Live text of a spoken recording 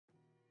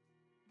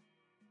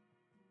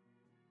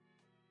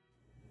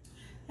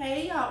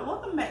Hey y'all,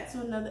 welcome back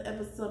to another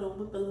episode of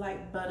Whip It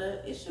Like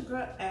Butter. It's your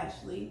girl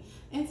Ashley.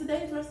 In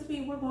today's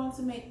recipe, we're going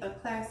to make a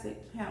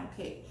classic pound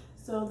cake.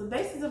 So the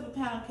basis of a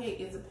pound cake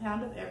is a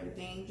pound of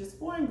everything, just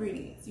 4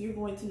 ingredients. You're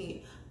going to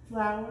need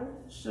flour,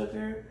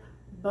 sugar,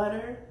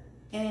 butter,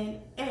 and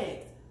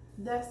eggs.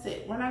 That's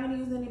it. We're not going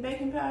to use any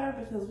baking powder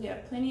because we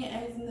have plenty of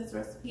eggs in this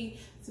recipe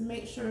to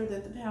make sure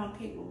that the pound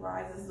cake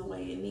rises the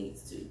way it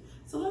needs to.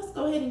 So let's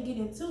go ahead and get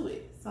into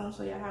it. So I'll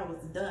show you how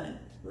it's done.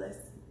 Let's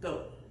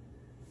go.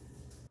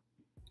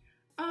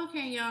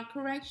 Okay, y'all,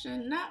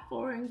 correction, not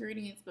 4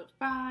 ingredients, but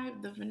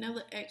 5. The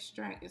vanilla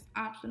extract is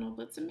optional,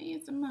 but to me,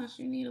 it's a must.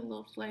 You need a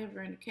little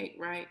flavor in the cake,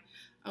 right?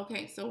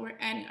 Okay, so we're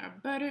adding our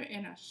butter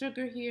and our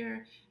sugar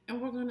here, and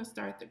we're going to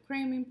start the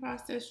creaming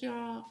process,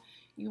 y'all.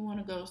 You want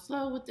to go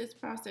slow with this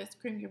process,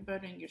 cream your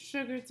butter and your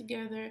sugar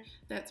together.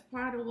 That's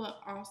part of what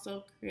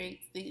also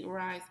creates the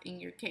rise in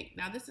your cake.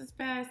 Now, this is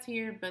fast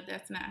here, but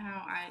that's not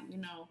how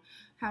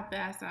how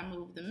fast I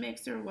move the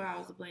mixer while I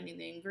was blending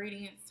the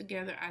ingredients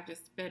together. I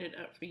just sped it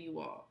up for you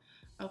all.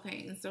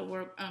 Okay, and so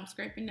we're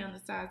scraping down the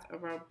sides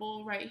of our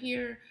bowl right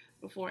here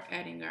before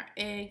adding our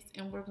eggs,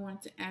 and we're going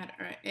to add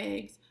our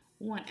eggs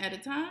one at a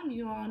time,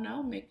 you all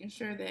know, making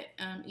sure that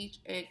each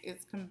egg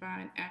is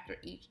combined after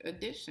each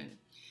addition.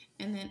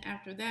 And then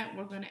after that,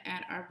 we're going to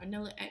add our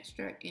vanilla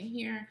extract in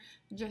here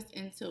just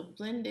until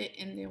blended,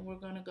 and then we're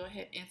going to go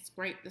ahead and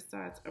scrape the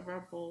sides of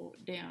our bowl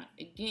down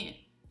again.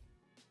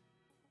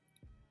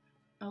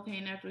 Okay,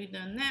 and after we've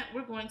done that,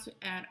 we're going to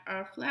add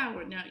our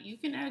flour. Now, you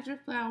can add your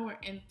flour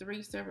in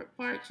 3 separate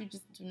parts. You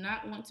just do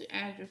not want to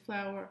add your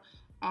flour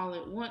all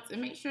at once,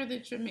 and make sure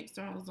that your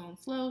mixer is on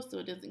slow so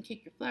it doesn't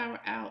kick your flour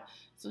out.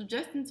 So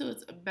just until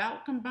it's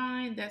about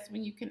combined, that's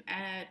when you can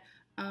add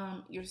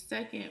your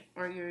second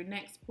or your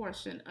next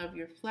portion of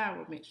your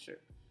flour mixture.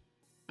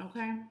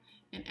 Okay,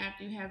 and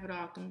after you have it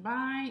all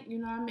combined,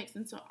 I mix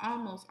until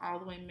almost all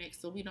the way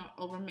mixed so we don't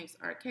overmix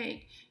our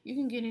cake. You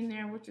can get in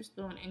there with your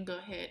spoon and go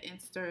ahead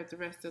and stir it the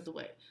rest of the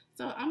way.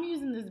 So I'm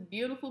using this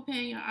beautiful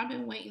pan, y'all. I've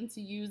been waiting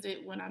to use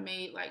it when I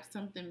made like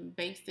something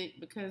basic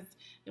because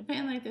a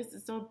pan like this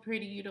is so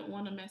pretty. You don't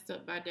want to mess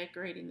up by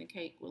decorating the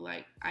cake with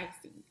like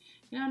icing.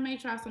 I may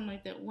try something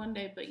like that one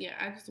day, but yeah,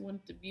 I just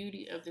wanted the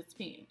beauty of this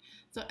pan.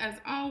 So as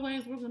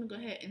always, we're going to go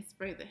ahead and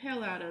spray the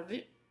hell out of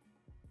it.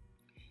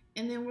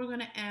 And then we're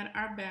going to add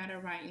our batter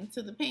right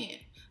into the pan.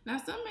 Now,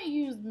 some may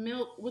use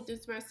milk with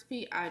this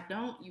recipe. I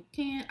don't. You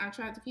can. I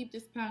tried to keep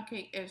this pound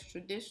cake as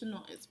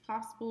traditional as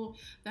possible.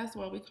 That's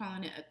why we're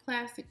calling it a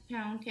classic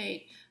pound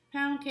cake.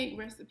 Pound cake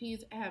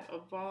recipes have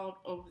evolved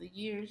over the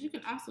years. You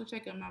can also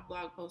check out my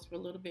blog post for a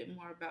little bit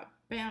more about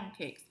pound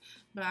cakes.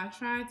 But I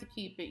tried to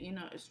keep it,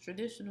 as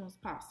traditional as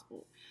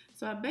possible.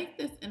 So I baked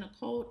this in a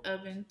cold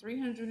oven,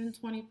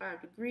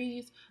 325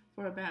 degrees,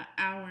 for about an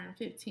hour and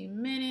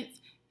 15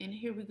 minutes. And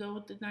here we go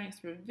with the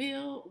nice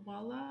reveal.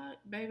 Voila,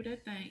 baby,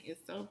 that thing is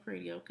so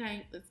pretty,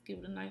 okay? Let's give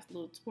it a nice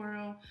little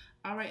twirl.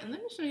 All right, and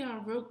let me show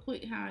y'all real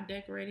quick how I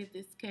decorated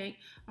this cake.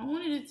 I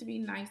wanted it to be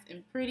nice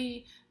and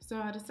pretty, so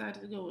I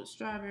decided to go with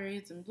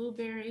strawberries and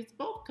blueberries,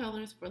 both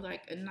colors for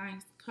like a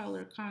nice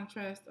color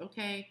contrast,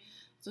 okay?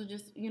 So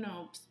just,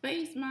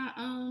 space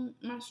my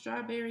my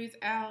strawberries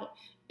out,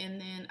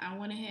 and then I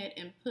went ahead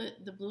and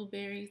put the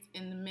blueberries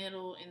in the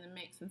middle in the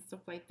mix and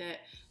stuff like that,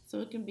 so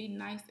it can be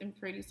nice and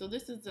pretty. So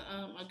this is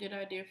a good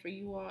idea for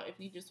you all if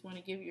you just want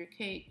to give your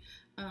cake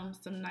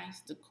some nice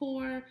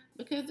decor,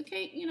 because the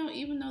cake,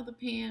 even though the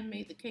pan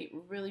made the cake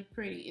really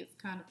pretty, it's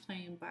kind of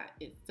plain by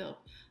itself.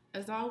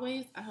 As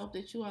always, I hope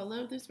that you all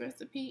love this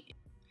recipe.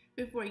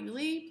 Before you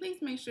leave,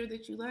 please make sure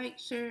that you like,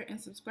 share, and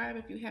subscribe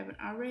if you haven't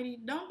already.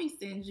 Don't be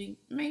stingy.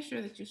 Make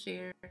sure that you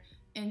share.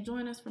 And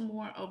join us for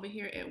more over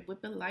here at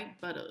Whip It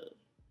Like Butter.